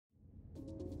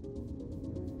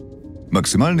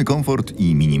Maksymalny komfort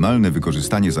i minimalne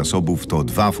wykorzystanie zasobów to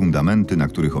dwa fundamenty, na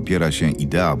których opiera się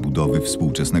idea budowy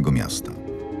współczesnego miasta.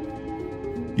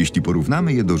 Jeśli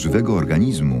porównamy je do żywego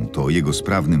organizmu, to o jego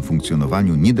sprawnym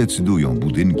funkcjonowaniu nie decydują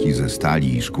budynki ze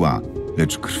stali i szkła,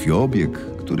 lecz krwiobieg,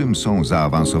 którym są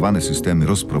zaawansowane systemy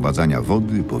rozprowadzania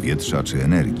wody, powietrza czy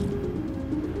energii.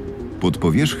 Pod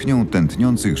powierzchnią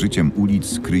tętniących życiem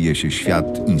ulic kryje się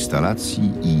świat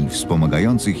instalacji i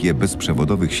wspomagających je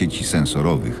bezprzewodowych sieci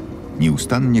sensorowych,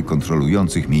 nieustannie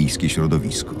kontrolujących miejskie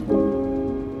środowisko.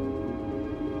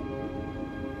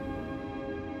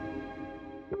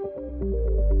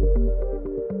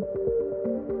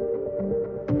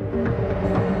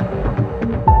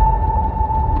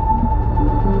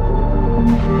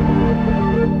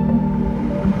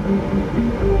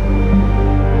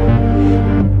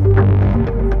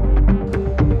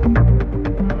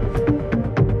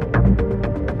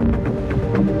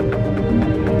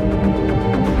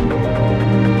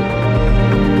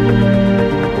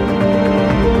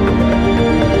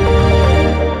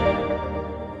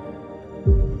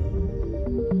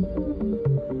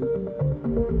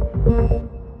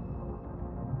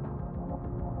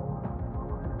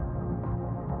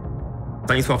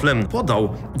 Stanisław Lem podał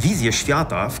wizję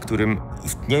świata, w którym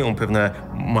istnieją pewne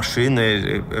maszyny,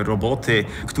 roboty,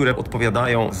 które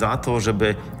odpowiadają za to,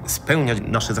 żeby spełniać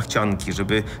nasze zachcianki,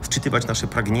 żeby wczytywać nasze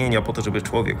pragnienia po to, żeby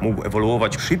człowiek mógł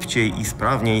ewoluować szybciej i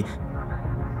sprawniej.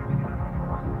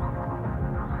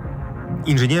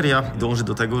 Inżynieria dąży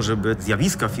do tego, żeby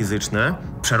zjawiska fizyczne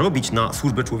przerobić na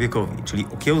służbę człowiekowi, czyli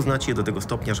okiełznać je do tego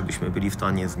stopnia, żebyśmy byli w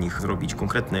stanie z nich zrobić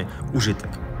konkretny użytek.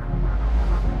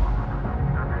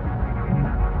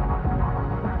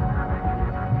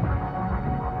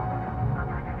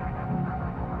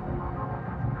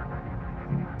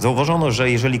 Zauważono,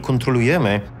 że jeżeli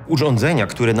kontrolujemy urządzenia,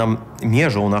 które nam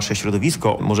mierzą nasze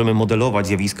środowisko, możemy modelować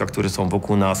zjawiska, które są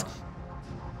wokół nas.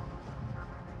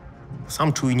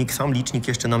 Sam czujnik, sam licznik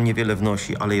jeszcze nam niewiele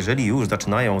wnosi, ale jeżeli już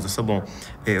zaczynają ze sobą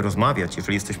rozmawiać,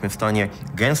 jeżeli jesteśmy w stanie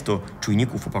gęsto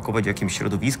czujników upakować w jakimś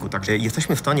środowisku, także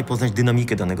jesteśmy w stanie poznać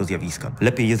dynamikę danego zjawiska,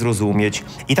 lepiej je zrozumieć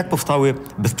i tak powstały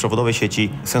bezprzewodowe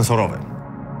sieci sensorowe.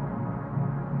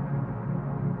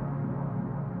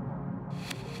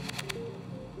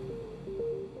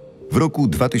 W roku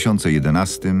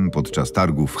 2011 podczas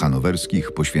targów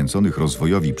hanowerskich poświęconych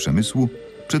rozwojowi przemysłu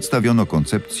przedstawiono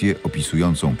koncepcję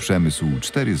opisującą przemysł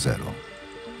 4.0.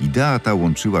 Idea ta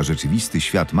łączyła rzeczywisty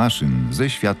świat maszyn ze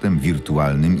światem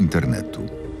wirtualnym internetu.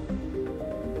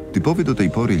 Typowy do tej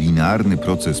pory linearny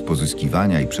proces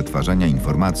pozyskiwania i przetwarzania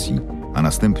informacji, a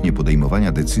następnie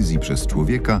podejmowania decyzji przez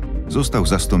człowieka, został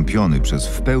zastąpiony przez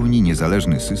w pełni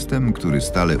niezależny system, który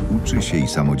stale uczy się i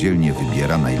samodzielnie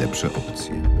wybiera najlepsze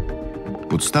opcje.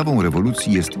 Podstawą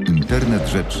rewolucji jest Internet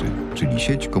Rzeczy, czyli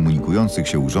sieć komunikujących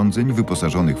się urządzeń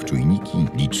wyposażonych w czujniki,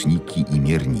 liczniki i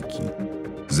mierniki.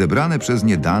 Zebrane przez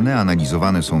nie dane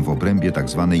analizowane są w obrębie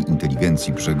tzw.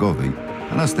 inteligencji brzegowej,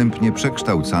 a następnie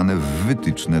przekształcane w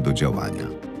wytyczne do działania.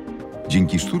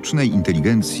 Dzięki sztucznej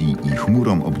inteligencji i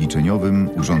chmurom obliczeniowym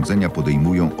urządzenia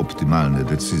podejmują optymalne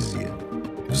decyzje.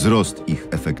 Wzrost ich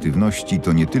efektywności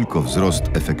to nie tylko wzrost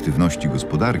efektywności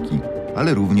gospodarki,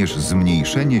 ale również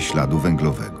zmniejszenie śladu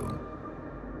węglowego.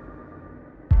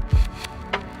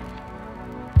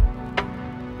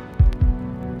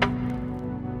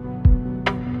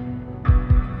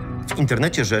 W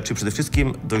internecie rzeczy przede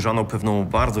wszystkim dojrzano pewną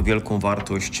bardzo wielką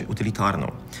wartość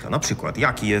utylitarną. Na przykład,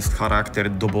 jaki jest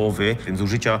charakter dobowy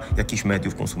zużycia jakichś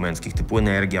mediów konsumenckich typu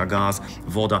energia, gaz,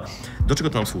 woda. Do czego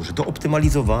to nam służy? Do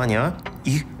optymalizowania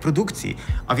ich produkcji.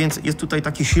 A więc jest tutaj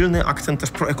taki silny akcent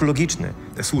też proekologiczny.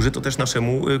 Służy to też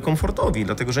naszemu komfortowi,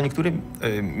 dlatego że niektóre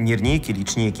mierniki,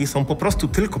 liczniki są po prostu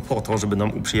tylko po to, żeby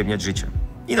nam uprzyjemniać życie.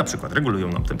 I na przykład regulują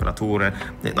nam temperaturę,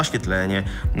 naświetlenie,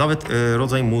 nawet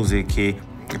rodzaj muzyki,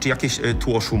 czy jakieś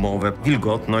tło szumowe,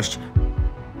 wilgotność.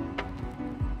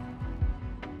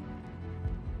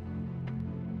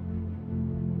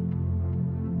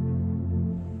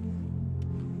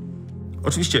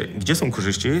 Oczywiście, gdzie są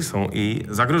korzyści, są i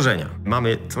zagrożenia.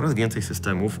 Mamy coraz więcej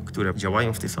systemów, które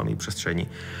działają w tej samej przestrzeni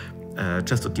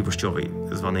częstotliwościowej,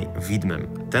 zwanej widmem.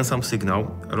 Ten sam sygnał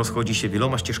rozchodzi się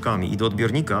wieloma ścieżkami i do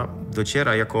odbiornika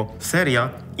dociera jako seria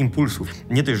impulsów.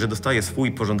 Nie dość, że dostaje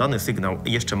swój pożądany sygnał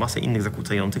i jeszcze masę innych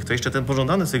zakłócających, to jeszcze ten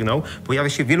pożądany sygnał pojawia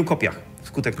się w wielu kopiach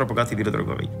wskutek propagacji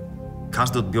wielodrogowej.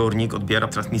 Każdy odbiornik odbiera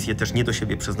transmisje też nie do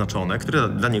siebie przeznaczone, które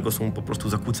dla niego są po prostu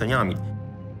zakłóceniami.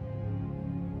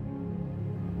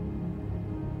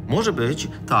 Może być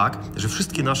tak, że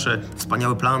wszystkie nasze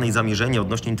wspaniałe plany i zamierzenia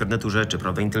odnośnie internetu rzeczy,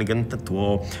 prawda, inteligentne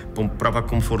tło, poprawa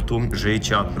komfortu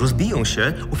życia, rozbiją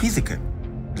się o fizykę.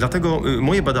 Dlatego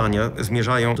moje badania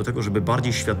zmierzają do tego, żeby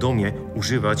bardziej świadomie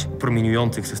używać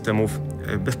promieniujących systemów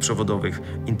bezprzewodowych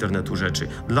internetu rzeczy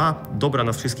dla dobra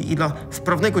nas wszystkich i dla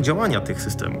sprawnego działania tych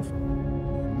systemów.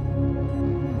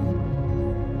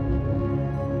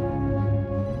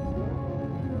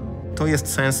 To jest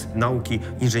sens nauki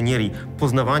inżynierii,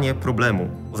 poznawanie problemu.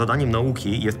 Zadaniem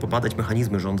nauki jest pobadać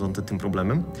mechanizmy rządzące tym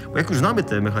problemem, bo jak już znamy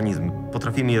te mechanizmy,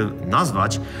 potrafimy je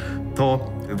nazwać, to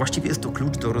właściwie jest to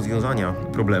klucz do rozwiązania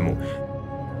problemu.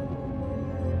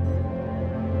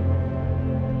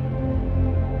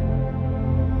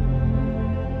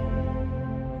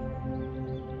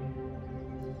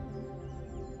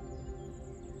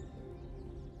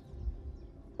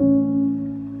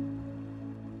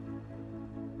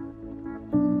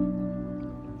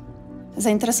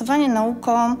 Zainteresowanie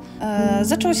nauką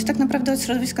zaczęło się tak naprawdę od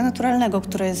środowiska naturalnego,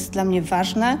 które jest dla mnie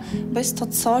ważne, bo jest to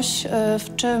coś,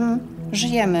 w czym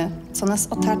żyjemy, co nas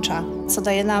otacza, co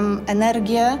daje nam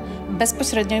energię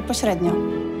bezpośrednio i pośrednio.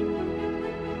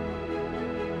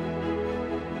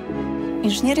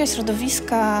 Inżynieria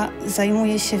środowiska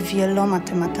zajmuje się wieloma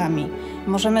tematami.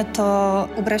 Możemy to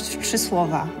ubrać w 3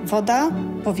 słowa: woda,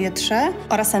 powietrze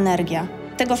oraz energia.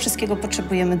 Tego wszystkiego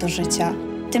potrzebujemy do życia.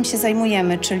 Tym się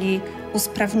zajmujemy, czyli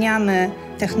usprawniamy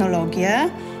technologię,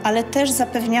 ale też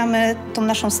zapewniamy tą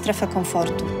naszą strefę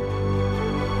komfortu.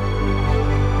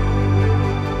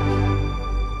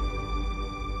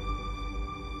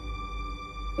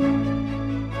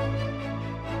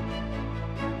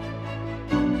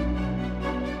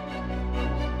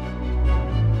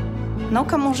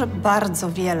 Nauka może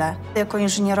bardzo wiele. Jako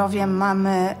inżynierowie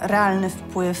mamy realny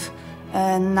wpływ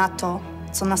na to,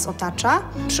 co nas otacza.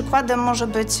 Przykładem może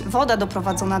być woda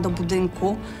doprowadzona do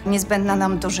budynku, niezbędna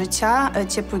nam do życia,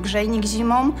 ciepły grzejnik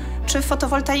zimą, czy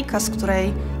fotowoltaika, z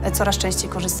której coraz częściej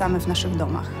korzystamy w naszych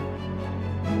domach.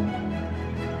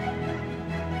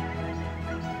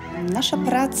 Nasza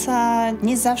praca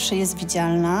nie zawsze jest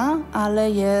widzialna,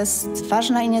 ale jest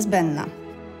ważna i niezbędna.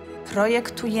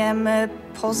 Projektujemy,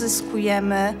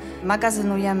 pozyskujemy,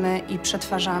 magazynujemy i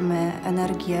przetwarzamy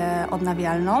energię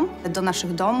odnawialną do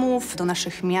naszych domów, do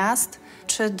naszych miast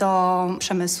czy do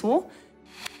przemysłu.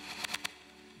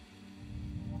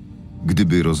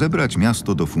 Gdyby rozebrać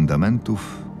miasto do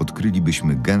fundamentów,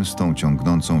 odkrylibyśmy gęstą,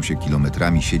 ciągnącą się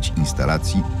kilometrami sieć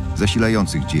instalacji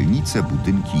zasilających dzielnice,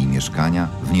 budynki i mieszkania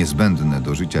w niezbędne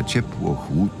do życia ciepło,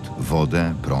 chłód,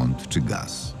 wodę, prąd czy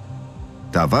gaz.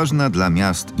 Ta ważna dla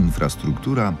miast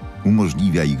infrastruktura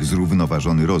umożliwia ich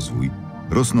zrównoważony rozwój,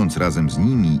 rosnąc razem z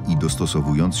nimi i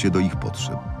dostosowując się do ich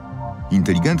potrzeb.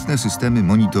 Inteligentne systemy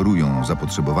monitorują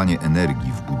zapotrzebowanie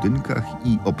energii w budynkach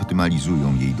i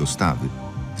optymalizują jej dostawy,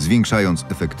 zwiększając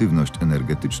efektywność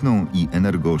energetyczną i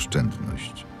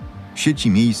energooszczędność.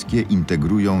 Sieci miejskie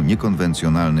integrują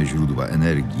niekonwencjonalne źródła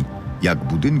energii, jak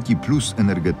budynki plus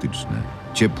energetyczne,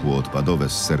 ciepło odpadowe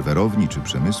z serwerowni czy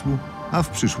przemysłu, a w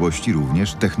przyszłości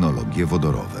również technologie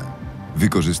wodorowe.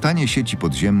 Wykorzystanie sieci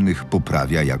podziemnych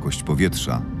poprawia jakość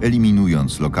powietrza,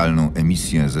 eliminując lokalną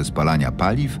emisję ze spalania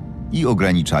paliw i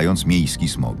ograniczając miejski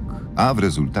smog, a w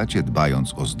rezultacie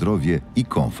dbając o zdrowie i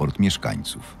komfort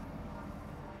mieszkańców.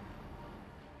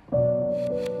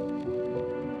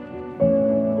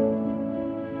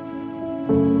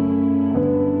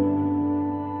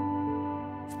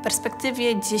 W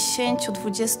perspektywie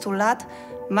 10-20 lat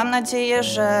mam nadzieję,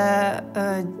 że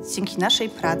dzięki naszej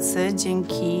pracy,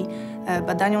 dzięki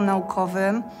badaniom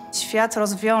naukowym świat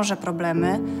rozwiąże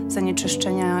problemy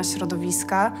zanieczyszczenia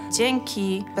środowiska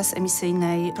dzięki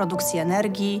bezemisyjnej produkcji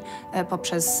energii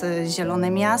poprzez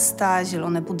zielone miasta,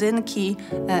 zielone budynki,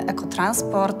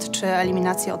 ekotransport czy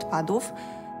eliminację odpadów.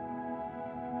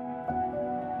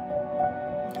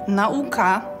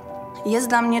 Nauka jest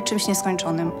dla mnie czymś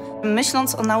nieskończonym.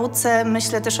 Myśląc o nauce,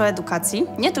 myślę też o edukacji.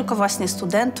 Nie tylko właśnie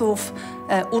studentów,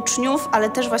 uczniów, ale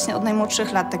też właśnie od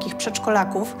najmłodszych lat, takich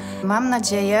przedszkolaków. Mam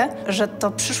nadzieję, że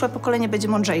to przyszłe pokolenie będzie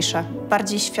mądrzejsze,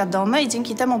 bardziej świadome i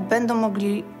dzięki temu będą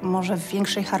mogli może w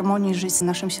większej harmonii żyć z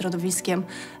naszym środowiskiem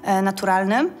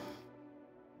naturalnym.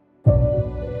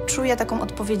 Czuję taką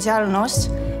odpowiedzialność,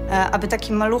 aby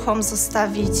takim maluchom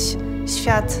zostawić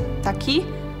świat taki,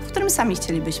 w którym sami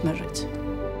chcielibyśmy żyć.